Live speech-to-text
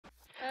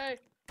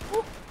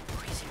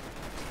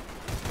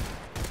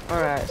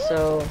Alright,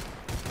 so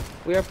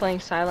we are playing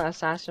Silent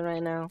Assassin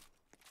right now.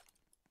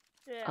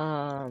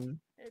 Yeah.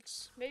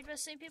 It's made by the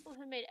same people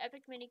who made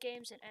Epic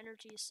Minigames and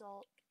Energy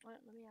Assault. What?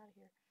 Let me out of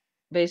here.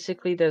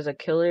 Basically there's a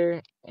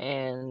killer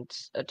and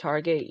a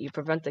target. You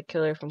prevent the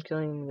killer from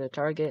killing the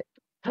target.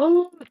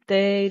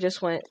 They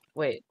just went,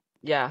 wait,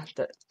 yeah,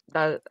 that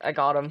I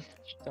got him.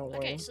 Don't worry.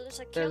 Okay, so there's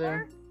a They're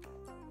killer.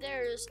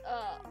 there. There's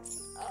a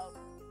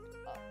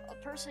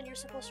person you're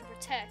supposed to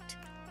protect,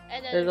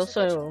 and then There's there's a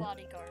bunch of also,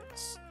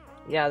 bodyguards.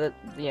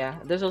 yeah,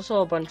 there's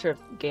also a bunch of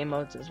game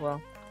modes as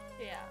well.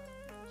 Yeah.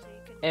 So you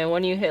can. And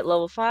when you hit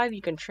level 5,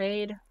 you can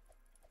trade.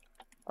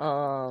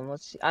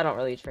 Let's see. I don't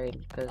really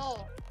trade because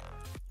Oh.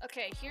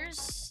 Okay.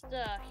 Here's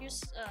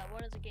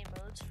one of the game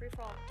modes. Free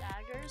for all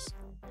daggers.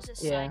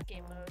 There's a yeah. side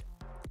game mode.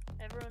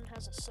 Everyone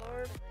has a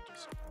sword, and they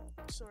just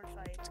sword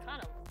fight. It's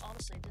kind of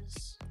honestly this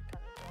is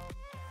kind of dumb.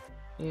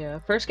 Yeah,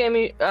 first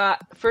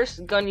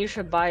gun you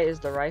should buy is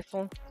the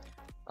rifle.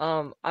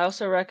 I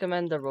also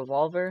recommend the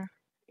revolver.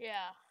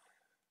 Yeah.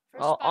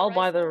 First buy I'll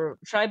buy rifle.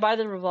 should I buy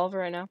the revolver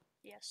right now?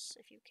 Yes,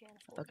 if you can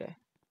afford it. Okay,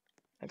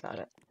 I got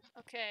it.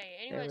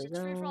 Okay, There anyways, we it's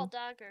free for all go.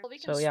 dagger. Well, we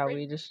can So yeah, sprint.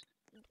 we just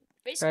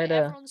Basically, try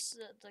to. everyone's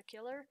the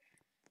killer.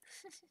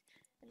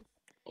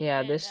 Yeah,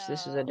 and this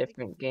is a we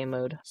different game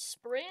mode.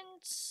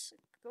 sprint,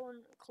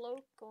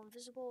 cloak, go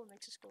invisible. It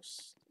makes us go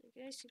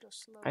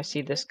slow I and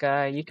see this quick.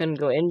 guy. You can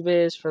go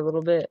invis for a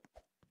little bit.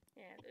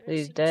 Yeah, it makes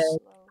He's you go dead.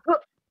 slow.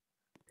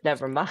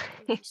 Never mind.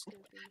 Spoopy,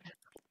 Scoopy.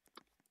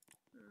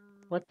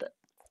 What the?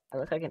 I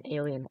look like an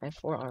alien. I have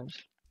 4 arms.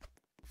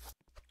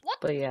 What?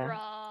 But yeah.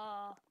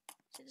 Bruh.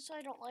 See, this is what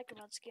I don't like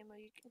about this game mode.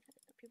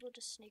 People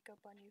just sneak up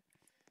on you.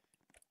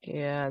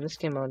 Yeah, this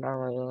game mode I don't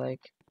really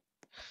like.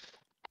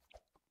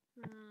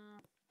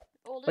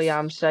 Oh, But yeah,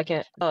 I'm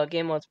second.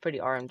 Game mode's pretty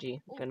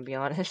RMG, gonna be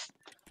honest.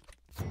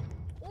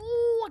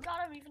 Oh, I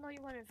got him even though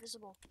you went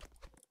invisible.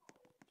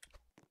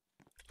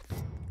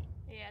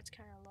 Yeah, it's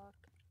kind of luck.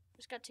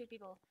 Just got 2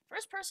 people.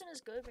 First person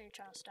is good when you're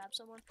trying to stab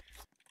someone.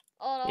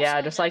 Oh, and Yeah,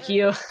 also just like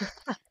you.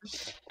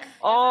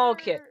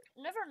 Okay.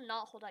 Never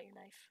not hold out your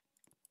knife.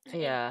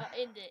 Yeah.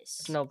 In this.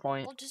 There's no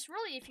point. Well, just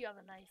really if you have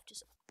a knife,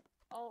 just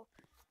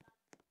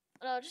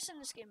no, just in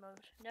this game mode,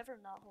 never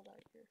not hold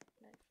out your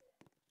knife.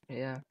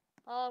 Yeah.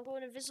 Oh, I'm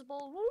going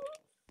invisible. Woo!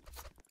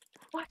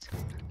 What?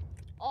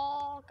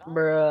 Oh, God.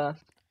 Bruh.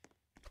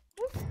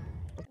 Woo.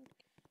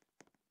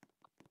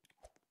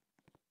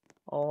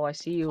 Oh, I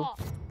see you. Oh.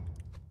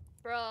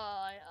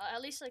 Bruh,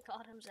 at least I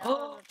caught him out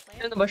Oh, of the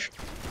plant. in the bush.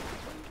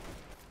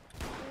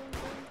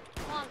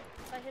 Come on,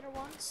 if I hit her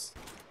once,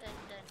 then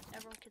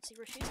everyone can see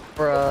where she's.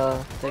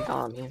 Bruh, they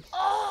got me.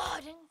 Oh, I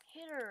didn't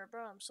hit her,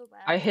 bro. I'm so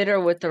bad. I hit her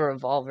with the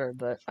revolver,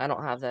 but I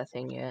don't have that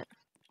thing yet.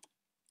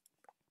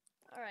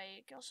 Alright,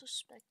 you can also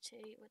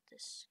spectate with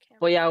this camera.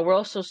 Well, yeah, we're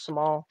also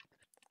small,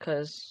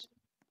 cause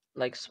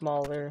like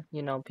smaller,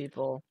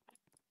 people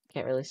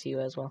can't really see you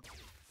as well.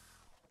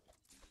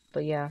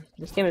 But yeah,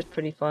 this game is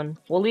pretty fun.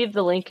 We'll leave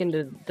the link in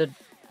the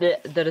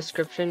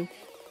description.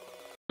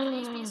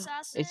 Please be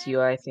assassin. It's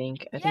you, I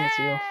think. I think it's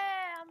you. Yeah,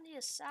 I'm the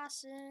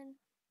assassin.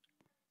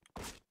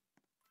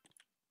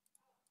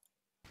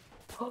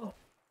 Oh.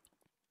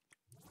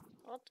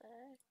 What the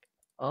heck?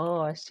 Oh,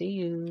 I see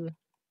you.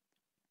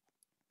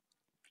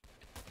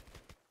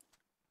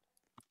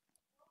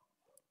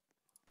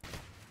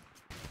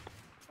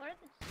 What?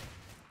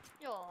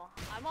 Yo,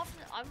 I'm off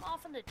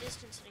in the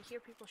distance and I hear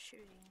people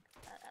shooting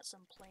at some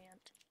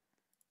plant.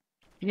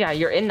 Yeah,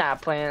 you're in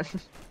that plant.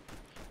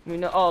 You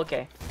know. Oh,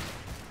 okay.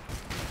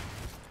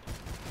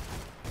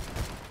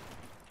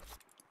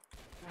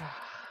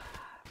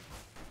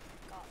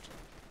 Gotcha.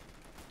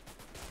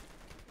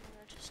 I'm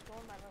gonna just go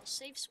in my little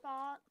safe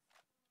spot.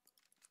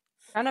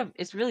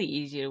 It's really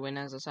easy to win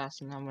as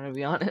assassin. I'm gonna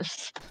be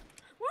honest.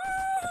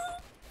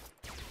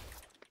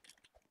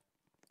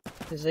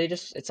 Cause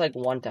it's like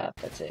one tap.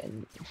 That's it.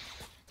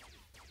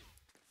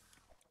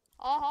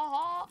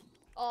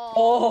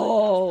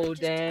 Oh,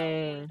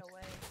 dang.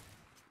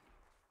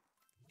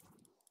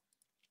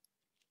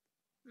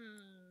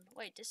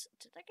 Wait, did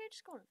that guy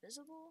just go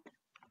invisible? Wait,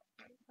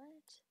 what?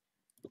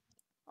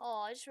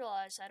 Oh, I just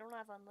realized I don't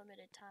have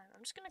unlimited time. I'm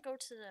just gonna go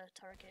to the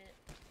target.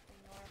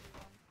 Ignore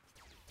everyone.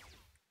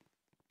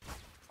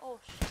 Oh,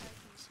 shit.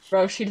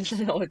 Bro, she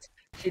doesn't know it.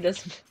 She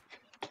doesn't.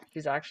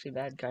 She's actually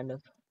bad, kind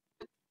of.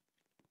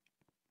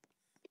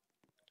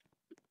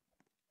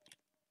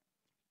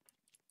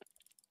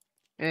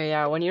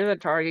 Yeah, when you're the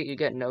target, you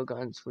get no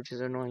guns, which is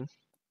annoying.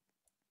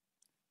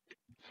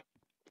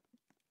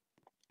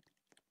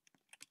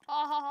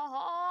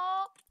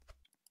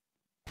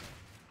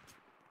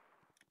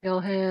 Kill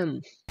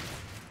him.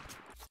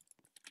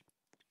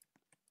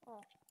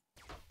 Oh.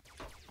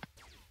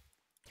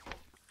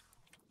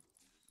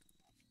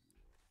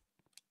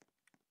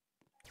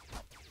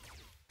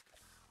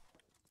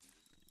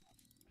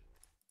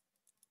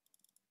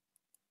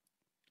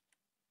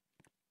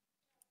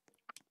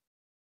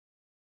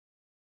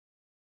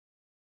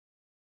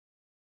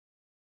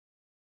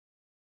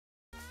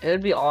 It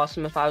would be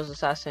awesome if I was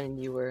assassin and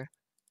you were.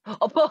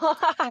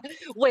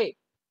 Wait.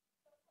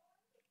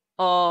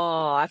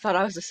 Oh, I thought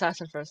I was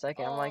assassin for a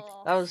second. I'm like,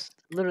 Oh, that was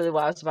literally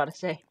what I was about to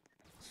say.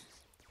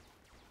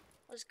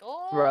 let's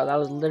go. Bro, that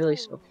was literally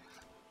so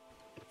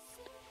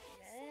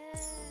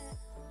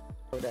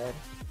Yeah. dead.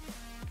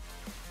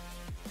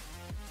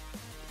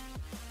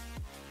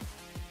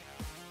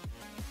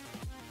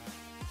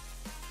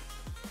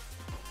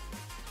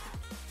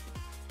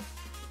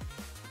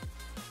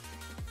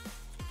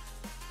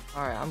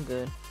 Alright, I'm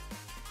good.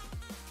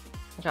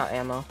 I got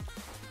ammo.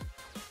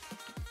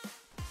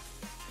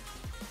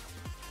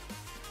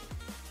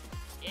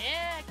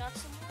 Yeah, I got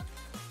someone.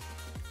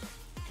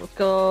 Let's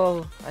go.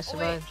 I Oh wait,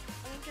 survived.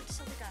 I'm gonna get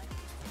this other guy.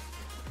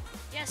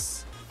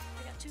 Yes,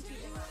 I got 2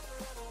 people.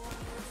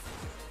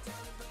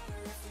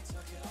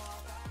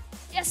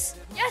 Yes,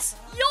 yes,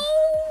 yo!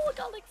 I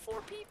got like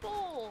 4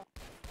 people.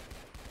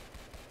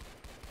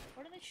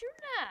 What are they shooting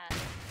at?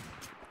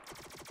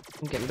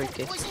 I'm getting Oh,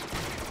 briefcase. is it?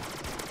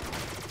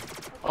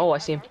 Oh, I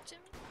see him. marked him.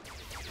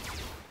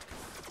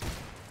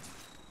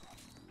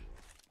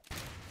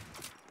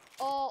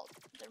 Oh,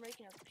 they're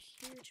making a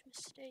huge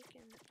mistake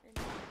in...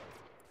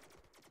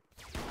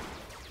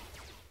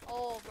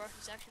 Oh, bro,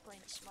 he's actually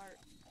playing it smart.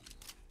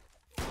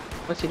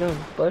 What's he doing?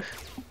 Bush?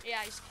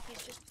 Yeah, he's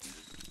just...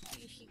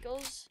 He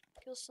goes,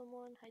 kills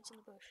someone, hides in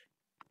the bush.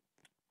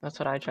 That's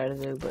what I try to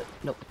do, but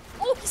nope.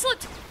 Oh, he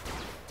slipped!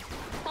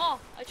 Oh,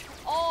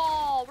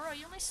 oh, bro,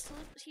 he only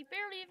slipped. He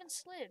barely even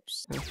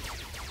slips.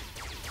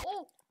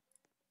 Oh!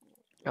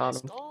 Got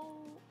Let's him. go.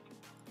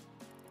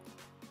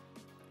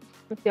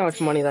 Let's see how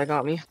much money that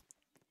got me.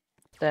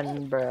 Then, Oh,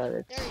 bruh, there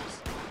it's... he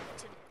is.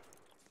 That's him.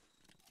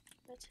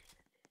 That's...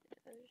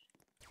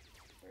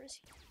 where is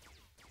he?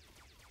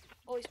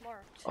 Oh, he's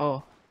marked.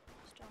 Oh.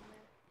 He's down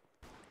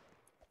there.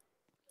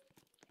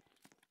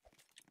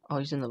 Oh,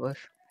 he's in the bush.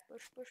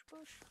 Bush, bush,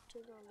 bush. To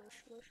the bush,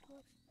 bush,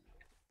 bush.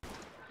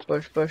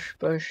 Bush, bush,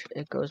 bush.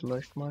 It goes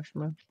mush, mush,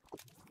 mush.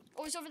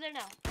 Oh, he's over there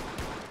now.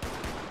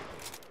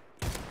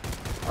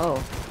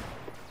 Oh.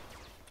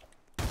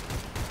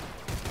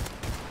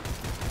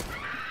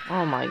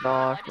 Oh my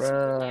gosh, I did some cool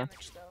bruh.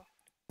 damage, though.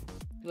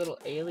 Little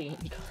alien.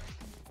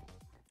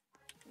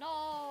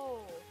 No!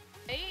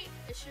 8,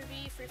 it should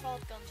be free fall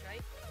with guns,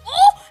 right?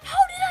 Oh! How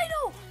did I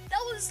know? That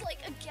was like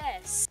a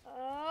guess.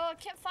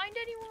 Can't find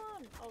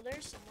anyone. Oh,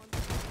 there's someone.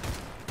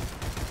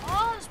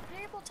 Oh, there's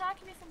people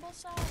attacking me from both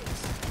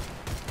sides.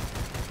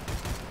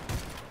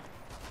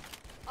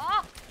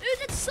 Ah! Dude,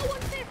 that's so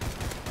unfair!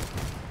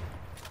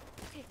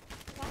 Okay,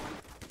 got one.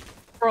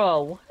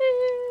 Bro, what?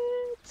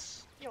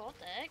 Yo, what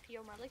the heck?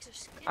 Yo, my legs are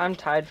skinny. I'm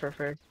tied for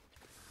first.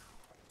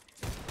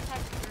 I'm tied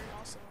for 3rd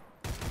also.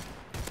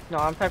 No,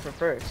 I'm tied for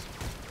first.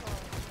 Oh.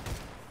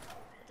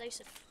 They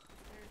said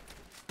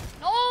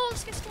 3rd. No!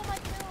 This guy stole my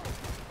kill!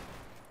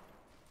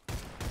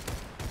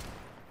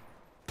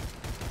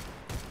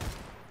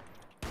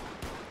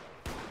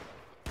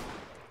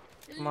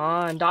 Come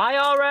on, die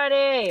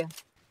already!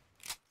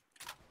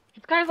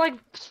 This guy's like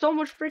so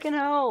much freaking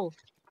health.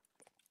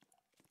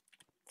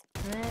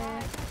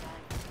 Die,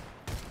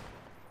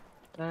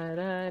 Da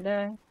da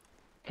da.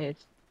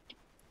 It's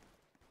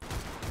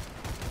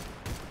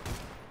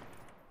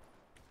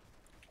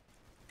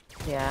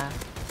yeah.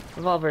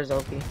 Revolver's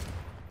OP.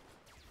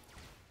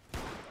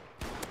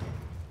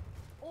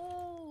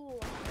 Oh!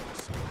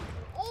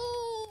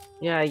 Oh!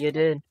 Yeah, you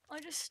did. I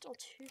just stole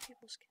 2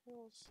 people's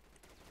kills.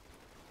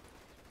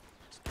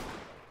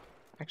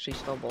 Actually,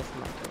 stole both of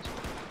my kills.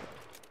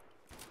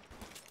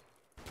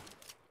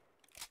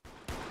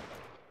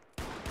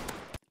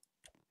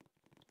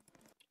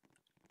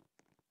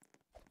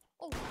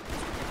 Oh!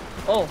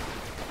 Oh,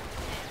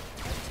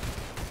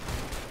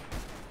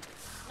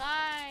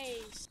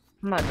 Nice!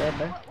 I'm not dead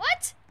though.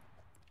 What?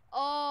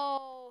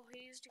 Oh,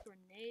 he used a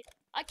grenade.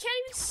 I can't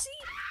even see.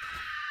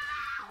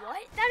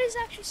 What? That is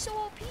actually so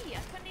OP. I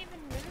couldn't even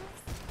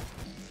move.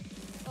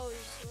 Oh,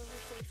 he's level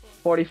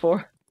 44.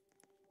 44.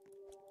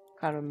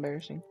 Kind of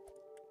embarrassing.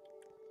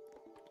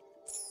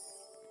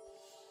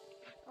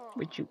 Oh,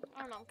 But you.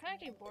 I don't know. I'm kind of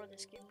getting bored of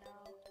this game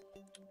now.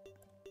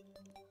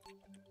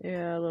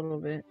 Yeah, a little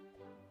bit.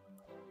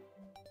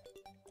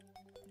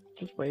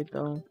 Just wait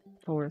though.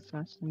 For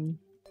assassin.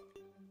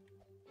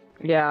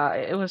 Yeah,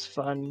 it was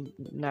fun.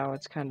 Now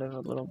it's kind of a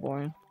little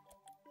boring.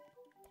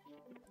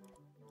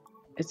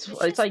 It's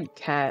just- like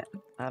cat.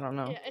 I don't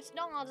know. Yeah, it's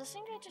no. The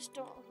thing I just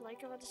don't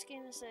like about this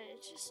game is that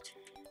it's just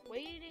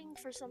waiting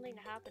for something to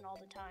happen all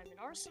the time. In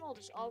Arsenal,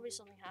 there's always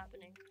something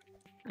happening.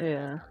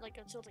 Yeah. Like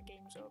until the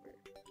game's over.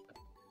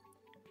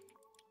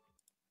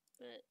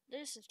 But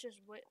this is just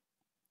wait.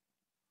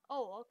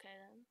 Oh, okay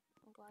then.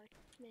 I'm glad.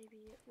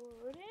 Maybe it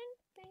wouldn't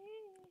be.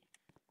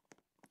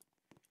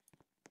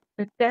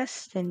 The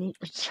destiny.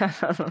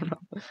 I don't know.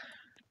 I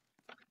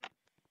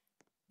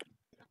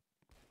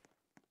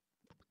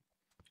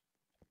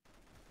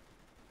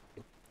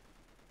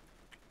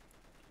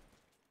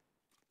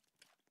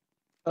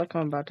feel like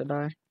I'm about to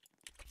die.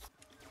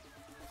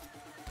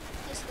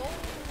 Let's go.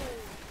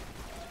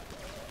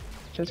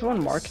 Can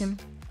someone mark him?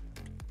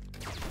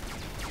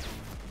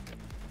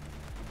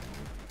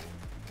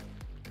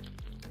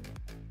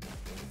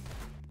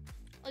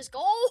 this go.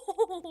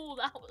 Oh,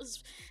 that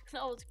was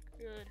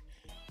good.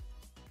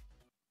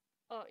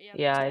 Oh yeah.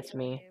 Yeah, that's it's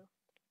me.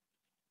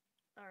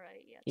 All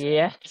right. Yeah.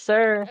 Yes,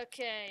 sir.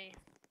 Okay.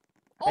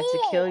 I had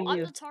to kill I'm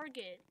you. the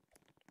target.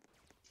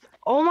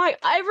 Oh my!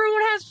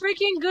 Everyone has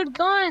freaking good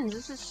guns.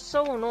 This is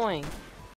so annoying.